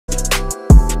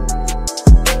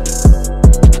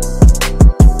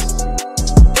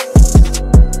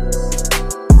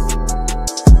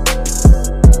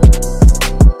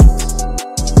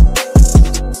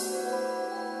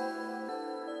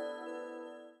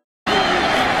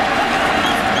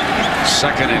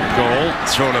2nd and goal.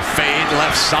 Throw to fade,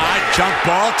 left side, jump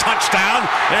ball, touchdown,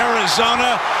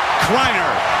 Arizona. Kreiner.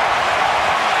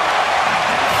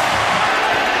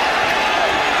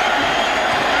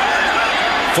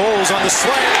 Foles on the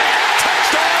slant.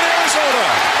 Touchdown, Arizona.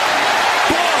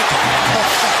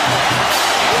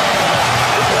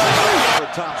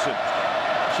 Thompson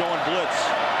showing blitz.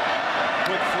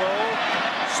 Quick throw.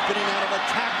 Spinning out of a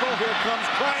tackle. Here comes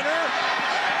Kreiner.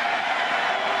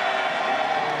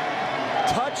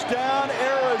 Touchdown,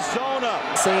 Arizona.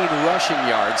 Insane rushing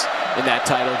yards in that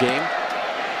title game.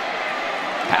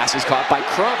 Pass is caught by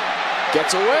Crump.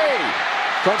 Gets away.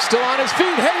 Crump still on his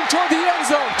feet, heading toward the end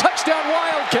zone. Touchdown,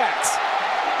 Wildcats.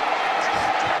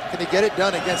 Can he get it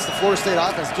done against the Florida State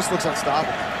offense? It just looks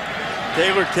unstoppable.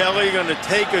 Taylor Kelly going to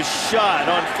take a shot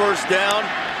on 1st down.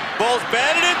 Ball's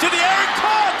batted into the air and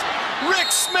caught.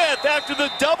 Rick Smith, after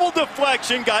the double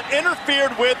deflection, got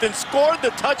interfered with and scored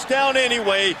the touchdown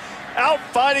anyway. Out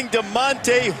fighting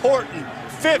DeMonte Horton,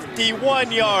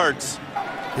 51 yards.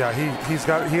 Yeah,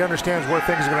 he understands where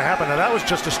things are going to happen. Now that was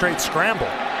just a straight scramble.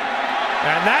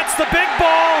 And that's the big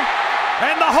ball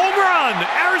and the home run.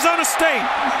 Arizona State.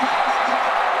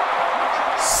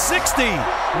 61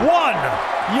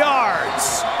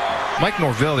 yards. Mike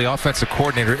Norvell, the offensive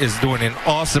coordinator, is doing an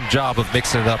awesome job of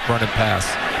mixing it up, running pass.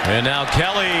 And now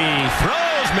Kelly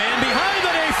throws, man behind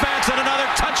the defense, and another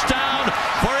touchdown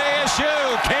for ASU.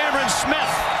 Cameron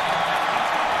Smith.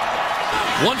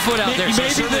 1 foot out there, so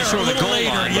maybe certainly there short a of the little goal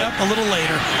later. line. Yep, a little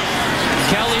later.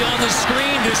 Kelly on the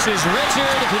screen. This is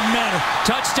Richard. Didn't matter.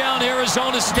 Touchdown,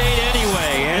 Arizona State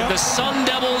anyway. And the Sun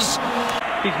Devils.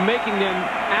 He's making them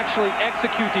actually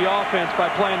execute the offense by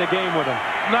playing the game with him.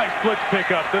 Nice blitz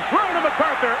pickup. The throw to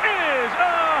MacArthur is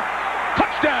a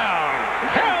touchdown.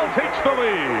 Cal takes the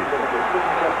lead.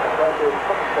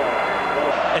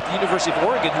 At the University of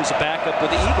Oregon, who's a backup with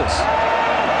the Eagles.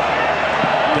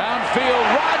 Downfield,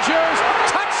 Rodgers.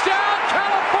 Touchdown,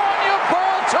 California,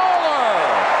 Burl Toller.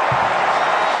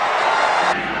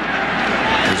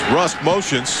 As Rust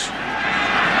motions.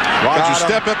 Rodgers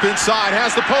step up inside,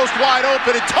 has the post wide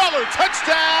open, and Toller,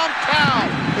 touchdown, Cal.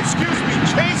 Excuse me,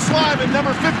 Chase Lyman,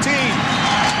 number 15.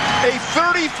 A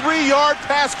 33-yard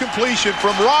pass completion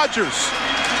from Rodgers.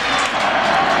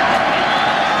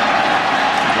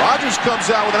 Rodgers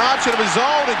comes out with an option of his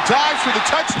own and dives for the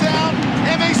touchdown,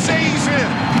 and they say he's in.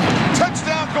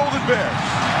 Touchdown, Golden Bears.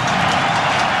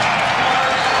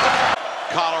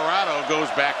 Colorado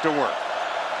goes back to work.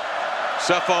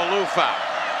 Sefo Liufau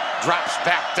drops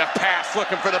back to pass,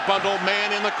 looking for the bundled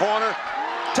man in the corner.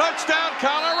 Touchdown,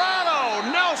 Colorado.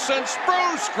 Nelson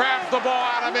Spruce cracked the ball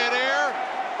out of midair.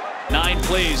 9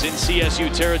 plays in CSU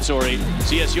territory.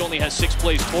 CSU only has 6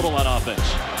 plays total on offense.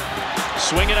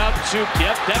 Swing it out to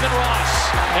Devin Ross.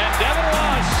 And Devin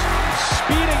Ross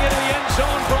speeding into the end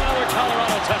zone for another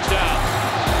Colorado touchdown.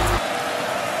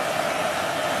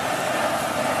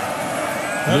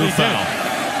 Liufau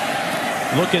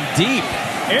looking deep.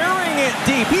 Airing it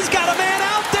deep. He's got a man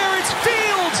out there. It's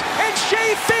Fields. And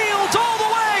Shea Fields all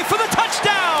the way for the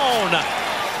touchdown.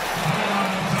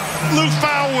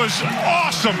 Liufau was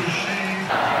awesome.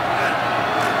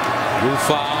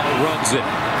 Liufau runs it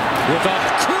with a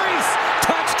crease.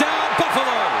 Touchdown,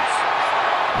 Buffaloes.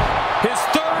 His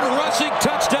 3rd rushing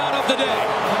touchdown of the day.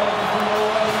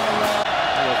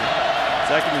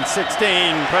 2nd and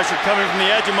 16. Pressure coming from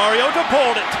the edge, and Mariota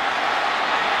pulled it.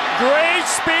 Great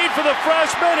speed for the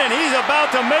freshman, and he's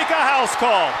about to make a house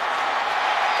call.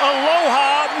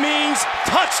 Aloha means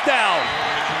touchdown.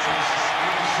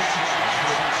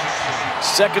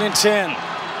 2nd and 10.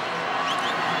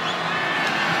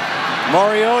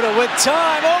 Mariota with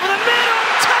time over the middle.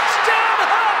 Touchdown,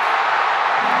 Huck!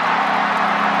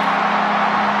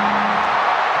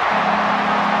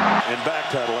 And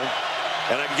backpedaling.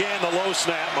 And again, the low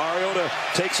snap. Mariota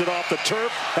takes it off the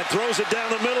turf and throws it down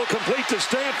the middle, complete to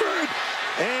Stanford.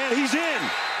 And he's in.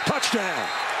 Touchdown.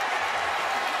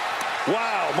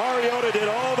 Wow, Mariota did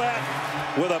all that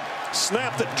with a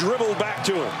snap that dribbled back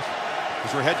to him.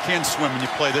 Your head can swim when you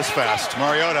play this fast.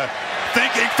 Mariota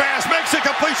thinking fast, makes a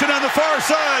completion on the far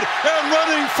side, and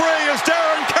running free is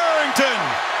Darren Carrington.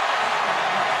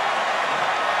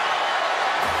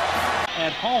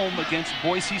 At home against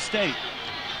Boise State.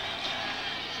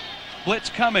 Blitz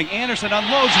coming. Anderson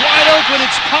unloads. Wide open.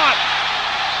 It's caught.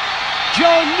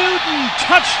 Joe Newton.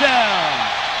 Touchdown.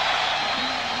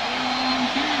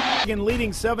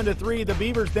 Leading 7-3, the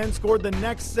Beavers then scored the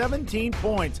next 17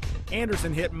 points.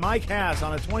 Anderson hit Mike Hass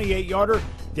on a 28-yarder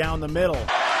down the middle.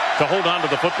 To hold on to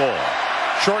the football.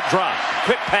 Short drop.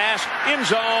 Quick pass. End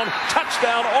zone.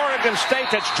 Touchdown, Oregon State.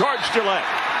 That's George Gillette.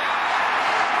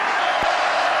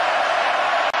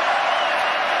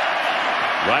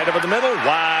 Right over the middle,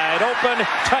 wide open,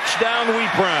 touchdown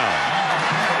Wheat Brown.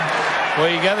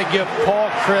 Well, you got to give Paul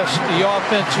Chryst, the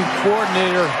offensive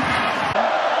coordinator.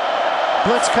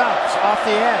 Blitz comes off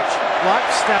the edge. Luck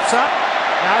steps up.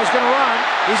 Now he's going to run.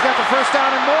 He's got the first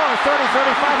down and more. 30, 35,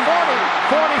 40,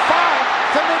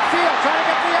 45 to midfield, trying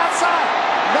to get to the outside.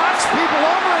 Knocks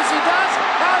people over as he does.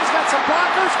 Now he's got some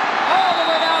blockers all the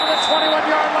way down to the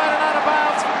 21-yard line and out of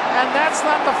bounds. And that's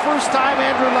not the first time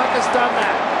Andrew Luck has done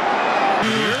that.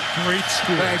 Great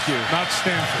school. Thank you. Not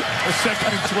Stanford. A 2nd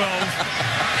and 12.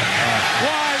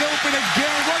 Wide open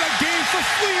again. What a game for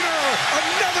Fleener.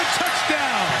 Another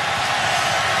touchdown.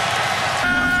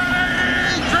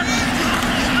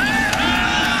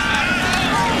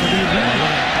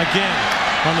 Again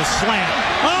on the slant.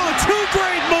 Oh, 2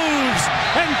 great moves.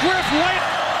 And Griff went.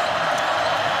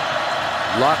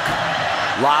 Luck.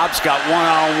 Lob's got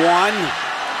one-on-one.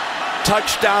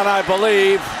 Touchdown, I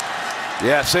believe.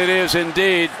 Yes, it is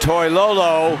indeed.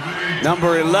 Toilolo,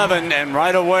 number 11, and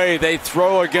right away they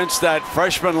throw against that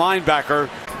freshman linebacker.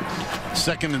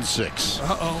 2nd and 6.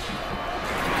 Uh-oh.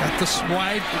 Got the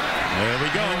swipe. There we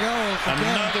go.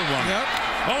 Another one. Yep.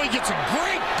 Oh, he gets a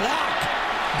great block.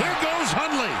 There goes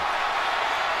Hundley.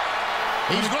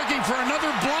 He's looking for another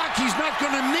block. He's not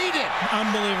going to need it.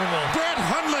 Unbelievable. Brett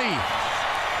Hundley.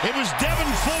 It was Devin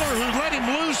Fuller who let him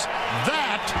loose.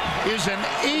 That is an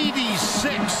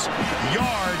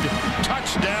 86-yard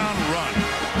touchdown run.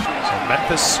 So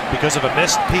Memphis, because of a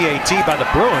missed PAT by the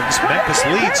Bruins, Memphis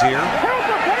leads here.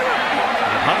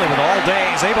 And Hundley with all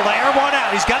day is able to air one out.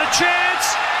 He's got a chance,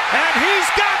 and he's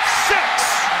got 6.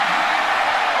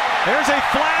 There's a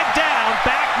flag down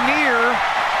back near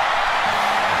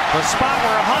the spot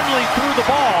where Hundley threw the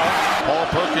ball. Paul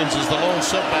Perkins is the lone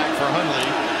setback for Hundley.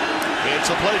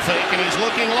 It's a play fake, and he's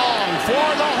looking long for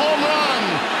the home run.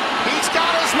 He's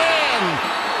got his man.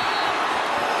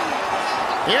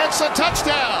 It's a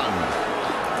touchdown.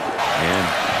 And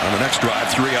on the next drive,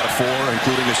 3 out of 4,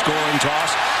 including a scoring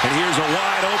toss. And here's a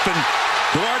wide open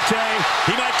Duarte.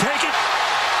 He might take it.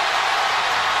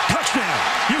 Touchdown,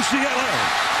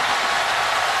 UCLA.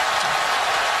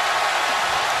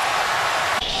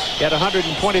 He had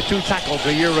 122 tackles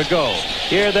a year ago.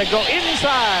 Here they go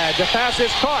inside. The pass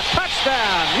is caught.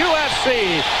 Touchdown,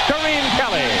 USC. Kareem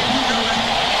Kelly.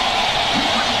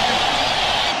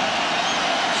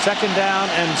 2nd down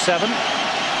and 7.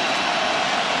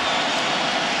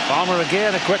 Palmer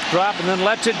again, a quick drop, and then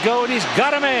lets it go, and he's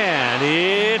got a man.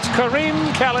 It's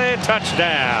Kareem Kelly.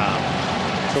 Touchdown.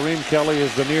 Kareem Kelly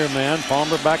is the near man.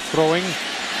 Palmer back throwing.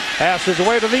 Passes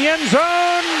away to the end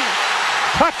zone.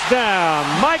 Touchdown,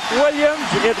 Mike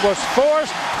Williams. It was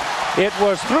forced. It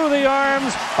was through the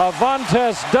arms of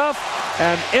Vontaze Duff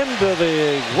and into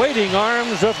the waiting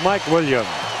arms of Mike Williams.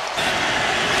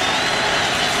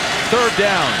 3rd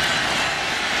down.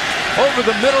 Over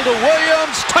the middle to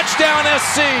Williams. Touchdown,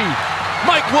 SC.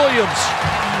 Mike Williams.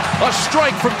 A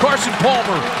strike from Carson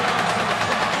Palmer.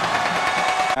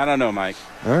 I don't know, Mike.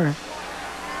 All right.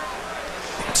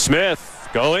 Smith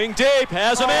going deep,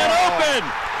 has a man open.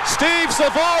 Steve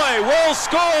Savoy will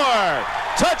score.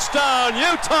 Touchdown,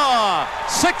 Utah.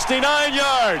 69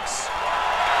 yards.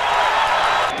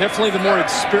 Definitely the more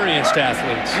experienced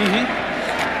athletes.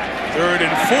 3rd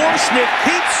and 4. Smith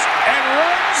hits and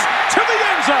runs to the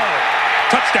end zone.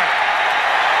 Touchdown.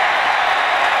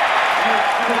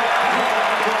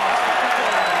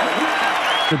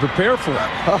 To prepare for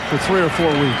for 3 or 4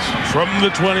 weeks. From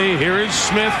the 20, here is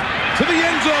Smith to the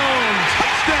end zone.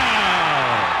 Touchdown.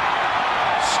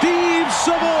 Steve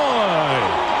Savoy.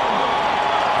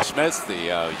 Smith,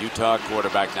 the Utah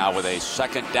quarterback, now with a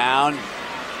 2nd down.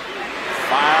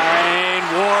 Firing,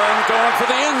 Warren going for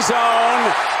the end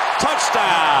zone.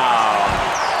 Touchdown.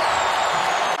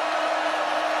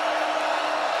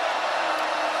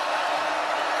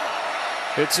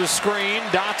 It's a screen.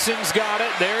 Dotson's got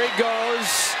it. There he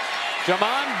goes.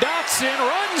 Jamon Dotson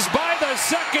runs by the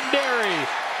secondary.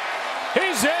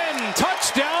 He's in.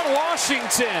 Touchdown,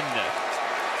 Washington.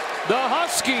 The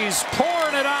Huskies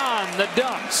pouring it on the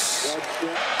Ducks.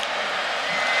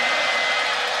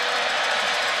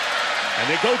 And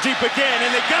they go deep again, and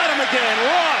they got him again.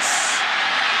 Ross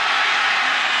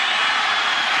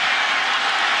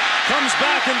comes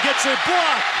back and gets a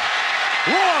block.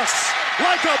 Ross,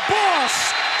 like a boss,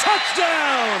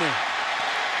 touchdown.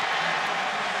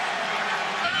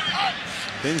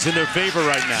 Things in their favor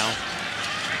right now.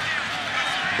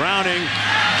 Browning,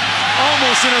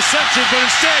 almost interception, but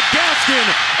instead Gaskin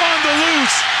on the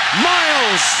loose.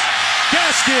 Miles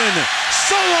Gaskin,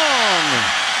 so long.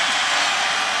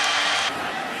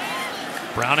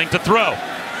 Browning to throw.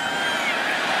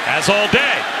 As all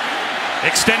day.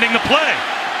 Extending the play.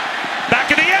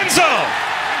 Back in the end zone.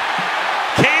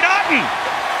 Cade Otton.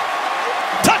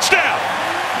 Touchdown.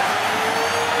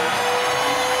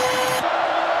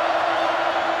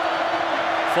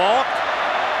 Falk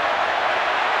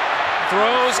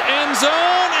throws end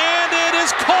zone, and it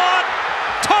is caught.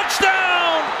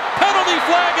 Touchdown! Penalty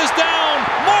flag is down.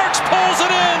 Marks pulls it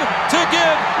in to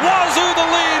give Wazoo the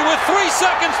lead with 3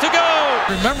 seconds to go.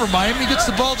 Remember, Miami gets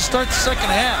the ball to start the second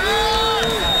half.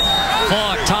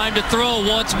 Falk, time to throw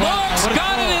once more. Marks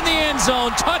got it in the end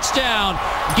zone. Touchdown.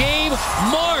 Gabe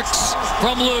Marks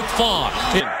from Luke Falk.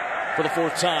 For the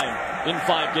 4th time in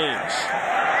 5 games.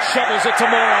 Shovels it to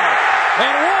Moore.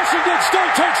 And Washington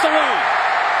State takes the lead.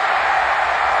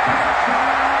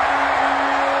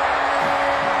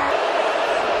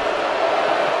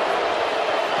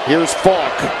 Here's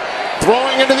Falk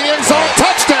throwing into the end zone.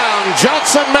 Touchdown,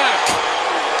 Johnson Mack.